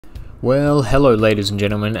Well, hello ladies and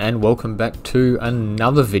gentlemen, and welcome back to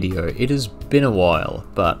another video. It has been a while,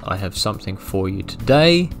 but I have something for you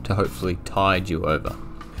today to hopefully tide you over.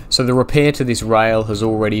 So the repair to this rail has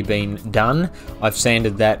already been done. I've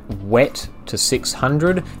sanded that wet to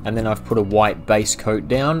 600, and then I've put a white base coat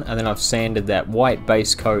down, and then I've sanded that white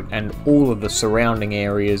base coat and all of the surrounding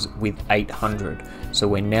areas with 800. So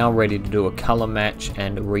we're now ready to do a color match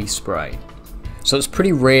and respray. So it's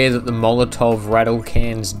pretty rare that the Molotow rattle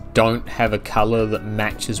cans don't have a colour that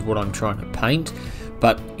matches what I'm trying to paint,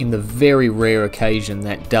 but in the very rare occasion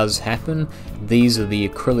that does happen, these are the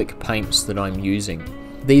acrylic paints that I'm using.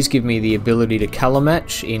 These give me the ability to colour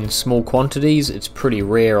match in small quantities. It's pretty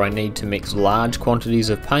rare I need to mix large quantities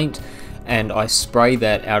of paint, and I spray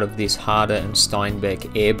that out of this Harder & Steinbeck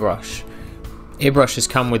airbrush. Airbrushes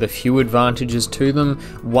come with a few advantages to them.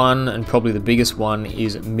 One, and probably the biggest one,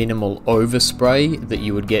 is minimal overspray that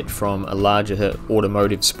you would get from a larger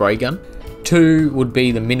automotive spray gun. Two would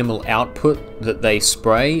be the minimal output that they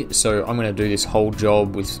spray, so I'm going to do this whole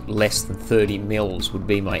job with less than 30 mils would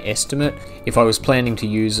be my estimate. If I was planning to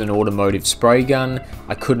use an automotive spray gun,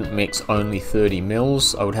 I couldn't mix only 30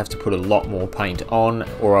 mils. I would have to put a lot more paint on,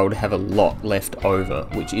 or I would have a lot left over,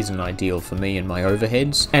 which isn't ideal for me and my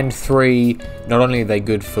overheads. And three, not only are they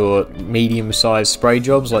good for medium-sized spray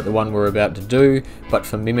jobs like the one we're about to do, but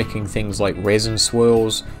for mimicking things like resin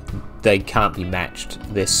swirls, they can't be matched.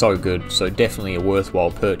 They're so good, so definitely a worthwhile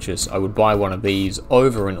purchase. I would buy one of these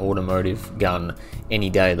over an automotive gun any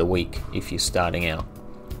day of the week if you're starting out.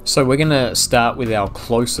 So we're going to start with our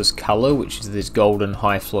closest colour, which is this golden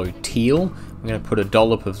high flow teal. I'm going to put a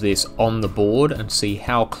dollop of this on the board and see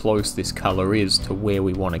how close this colour is to where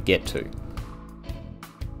we want to get to.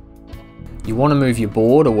 You want to move your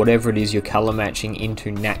board or whatever it is you're colour matching into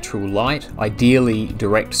natural light, ideally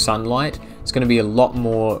direct sunlight. It's going to be a lot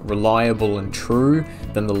more reliable and true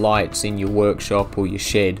than the lights in your workshop or your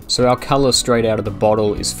shed. So our colour straight out of the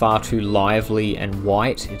bottle is far too lively and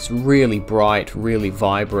white. It's really bright, really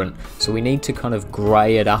vibrant, so we need to kind of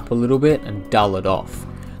grey it up a little bit and dull it off.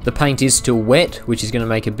 The paint is still wet, which is going to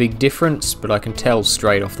make a big difference, but I can tell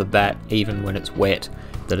straight off the bat, even when it's wet,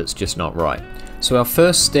 that it's just not right. So our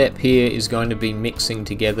first step here is going to be mixing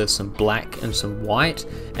together some black and some white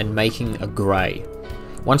and making a grey.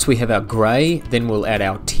 Once we have our grey, then we'll add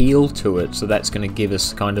our teal to it, so that's going to give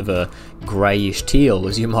us kind of a greyish teal,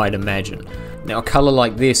 as you might imagine. Now a colour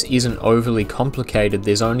like this isn't overly complicated.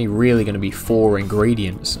 There's only really going to be 4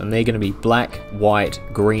 ingredients, and they're going to be black, white,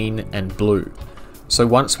 green and blue. So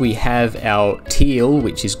once we have our teal,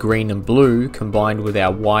 which is green and blue, combined with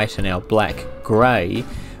our white and our black grey,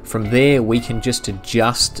 from there we can just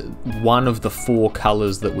adjust one of the 4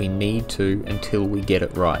 colours that we need to until we get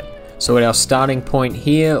it right. So at our starting point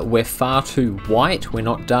here, we're far too white, we're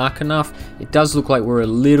not dark enough. It does look like we're a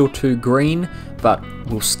little too green, but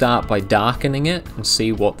we'll start by darkening it and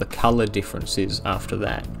see what the colour difference is after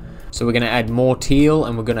that. So we're going to add more teal,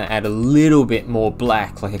 and we're going to add a little bit more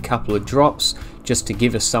black, like a couple of drops, just to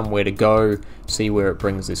give us somewhere to go, see where it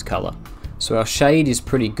brings this colour. So our shade is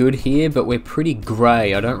pretty good here, but we're pretty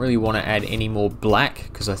grey. I don't really want to add any more black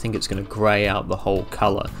because I think it's going to grey out the whole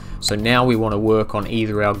colour. So now we want to work on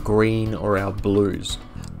either our green or our blues.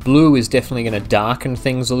 Blue is definitely going to darken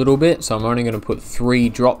things a little bit, so I'm only going to put 3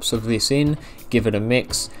 drops of this in, give it a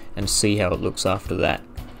mix, and see how it looks after that.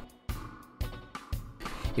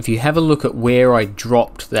 If you have a look at where I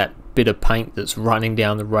dropped that bit of paint that's running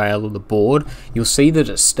down the rail of the board, you'll see that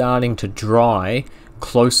it's starting to dry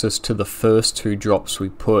closest to the first 2 drops we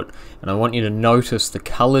put, and I want you to notice the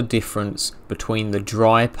colour difference between the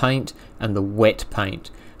dry paint and the wet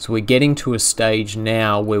paint. So we're getting to a stage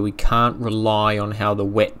now where we can't rely on how the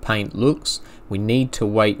wet paint looks. We need to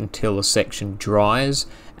wait until a section dries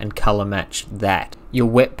and colour match that. Your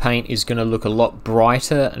wet paint is going to look a lot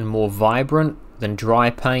brighter and more vibrant than dry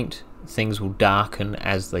paint. Things will darken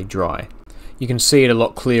as they dry. You can see it a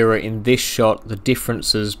lot clearer in this shot, the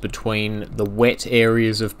differences between the wet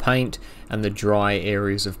areas of paint and the dry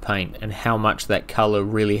areas of paint, and how much that colour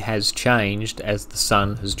really has changed as the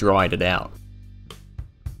sun has dried it out.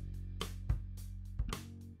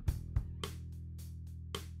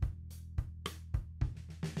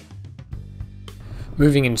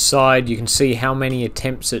 Moving inside, you can see how many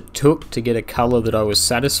attempts it took to get a colour that I was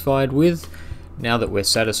satisfied with. Now that we're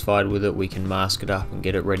satisfied with it, we can mask it up and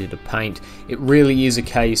get it ready to paint. It really is a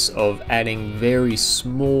case of adding very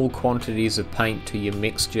small quantities of paint to your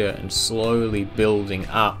mixture and slowly building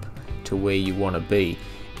up to where you want to be.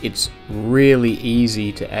 It's really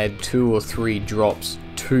easy to add 2 or 3 drops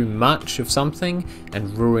too much of something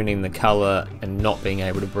and ruining the colour and not being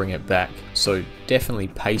able to bring it back. So definitely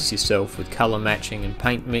pace yourself with colour matching and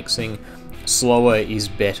paint mixing. Slower is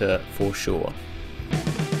better for sure.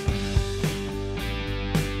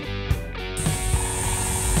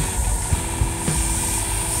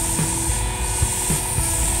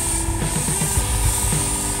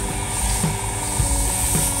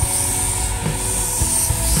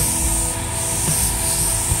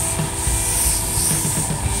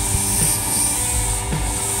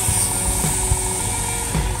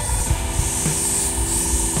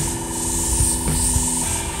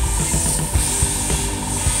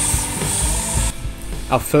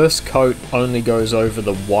 Our first coat only goes over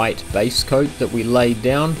the white base coat that we laid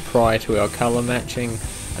down prior to our colour matching,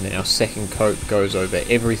 and then our second coat goes over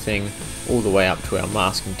everything all the way up to our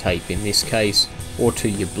masking tape in this case, or to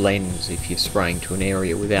your blends if you're spraying to an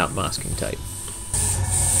area without masking tape.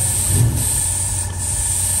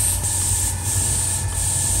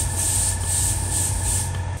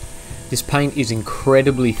 This paint is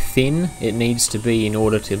incredibly thin. It needs to be in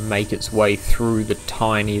order to make its way through the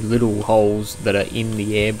tiny little holes that are in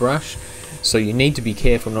the airbrush. So you need to be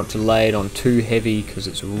careful not to lay it on too heavy because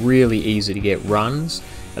it's really easy to get runs.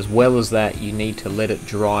 As well as that, you need to let it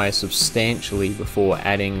dry substantially before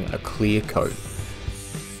adding a clear coat.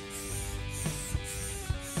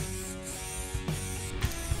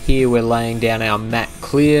 Here we're laying down our matte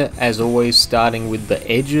clear, as always starting with the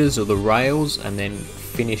edges or the rails and then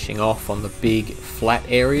finishing off on the big flat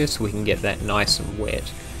area so we can get that nice and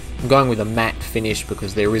wet. I'm going with a matte finish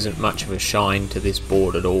because there isn't much of a shine to this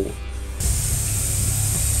board at all.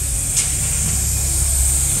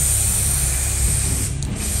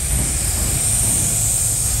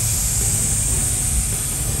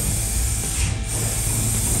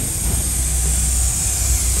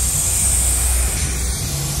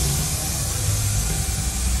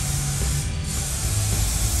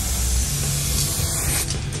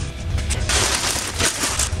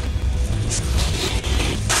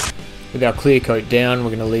 With our clear coat down,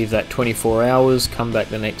 we're going to leave that 24 hours, come back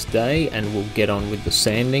the next day, and we'll get on with the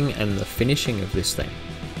sanding and the finishing of this thing.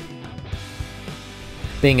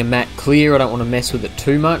 Being a matte clear, I don't want to mess with it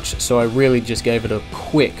too much, so I really just gave it a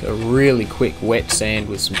really quick wet sand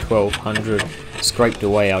with some 1200, scraped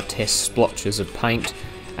away our test splotches of paint,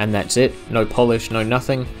 and that's it. No polish, no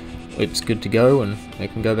nothing. It's good to go, and we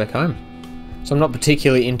can go back home. So I'm not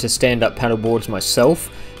particularly into stand-up paddle boards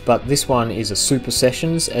myself, but this one is a Super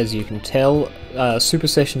Sessions, as you can tell. Super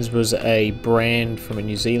Sessions was a brand from a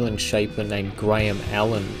New Zealand shaper named Graham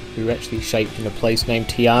Allen, who actually shaped in a place named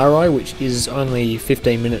Cheeee, which is only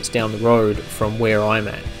 15 minutes down the road from where I'm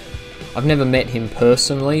at. I've never met him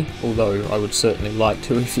personally, although I would certainly like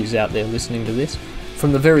to if he's out there listening to this.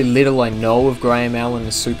 From the very little I know of Graham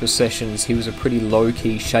Allen's Super Sessions, he was a pretty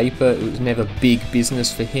low-key shaper. It was never big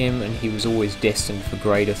business for him, and he was always destined for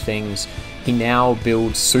greater things. He now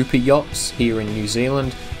builds super yachts here in New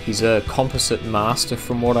Zealand. He's a composite master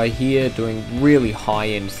from what I hear, doing really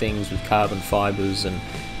high-end things with carbon fibres and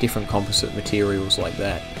different composite materials like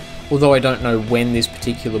that. Although I don't know when this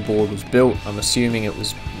particular board was built, I'm assuming it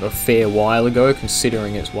was a fair while ago,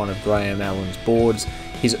 considering it's one of Graham Allen's boards.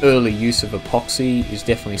 His early use of epoxy is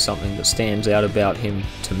definitely something that stands out about him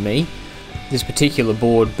to me. This particular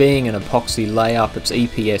board being an epoxy layup, it's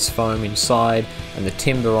EPS foam inside, and the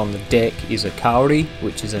timber on the deck is a kauri,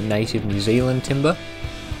 which is a native New Zealand timber.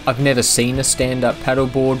 I've never seen a stand-up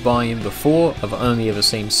paddleboard by him before. I've only ever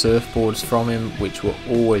seen surfboards from him, which were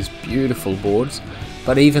always beautiful boards.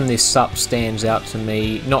 But even this SUP stands out to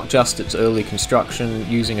me, not just its early construction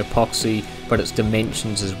using epoxy, but its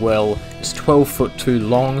dimensions as well. It's 12 foot 2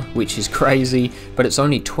 long, which is crazy, but it's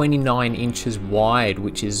only 29 inches wide,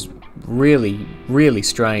 which is really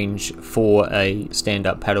strange for a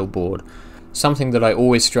stand-up paddleboard. Something that I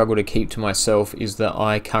always struggle to keep to myself is that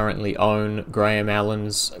I currently own Graham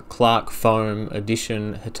Allen's Clark Foam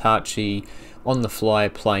Edition Hitachi on the fly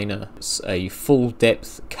planer. It's a full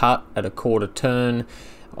depth cut at a quarter turn.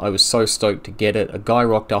 I was so stoked to get it. A guy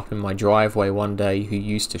rocked up in my driveway one day who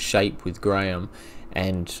used to shape with Graham,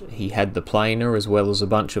 and he had the planer as well as a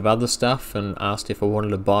bunch of other stuff and asked if I wanted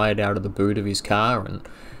to buy it out of the boot of his car, and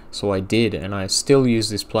so I did, and I still use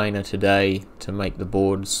this planer today to make the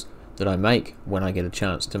boards that I make when I get a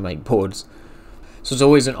chance to make boards. So it's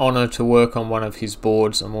always an honor to work on one of his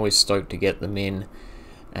boards. I'm always stoked to get them in.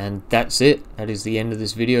 And that's it. That is the end of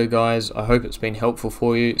this video, guys. I hope it's been helpful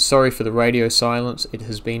for you. Sorry for the radio silence. It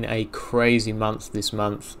has been a crazy month this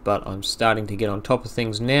month, but I'm starting to get on top of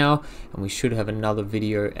things now, and we should have another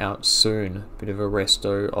video out soon. Bit of a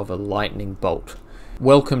resto of a lightning bolt.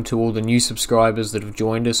 Welcome to all the new subscribers that have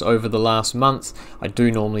joined us over the last month. I do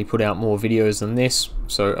normally put out more videos than this,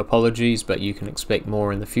 so apologies, but you can expect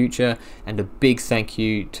more in the future. And a big thank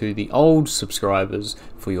you to the old subscribers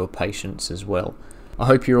for your patience as well. I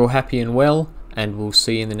hope you're all happy and well, and we'll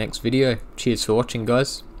see you in the next video. Cheers for watching,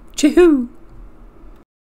 guys. Cheeee!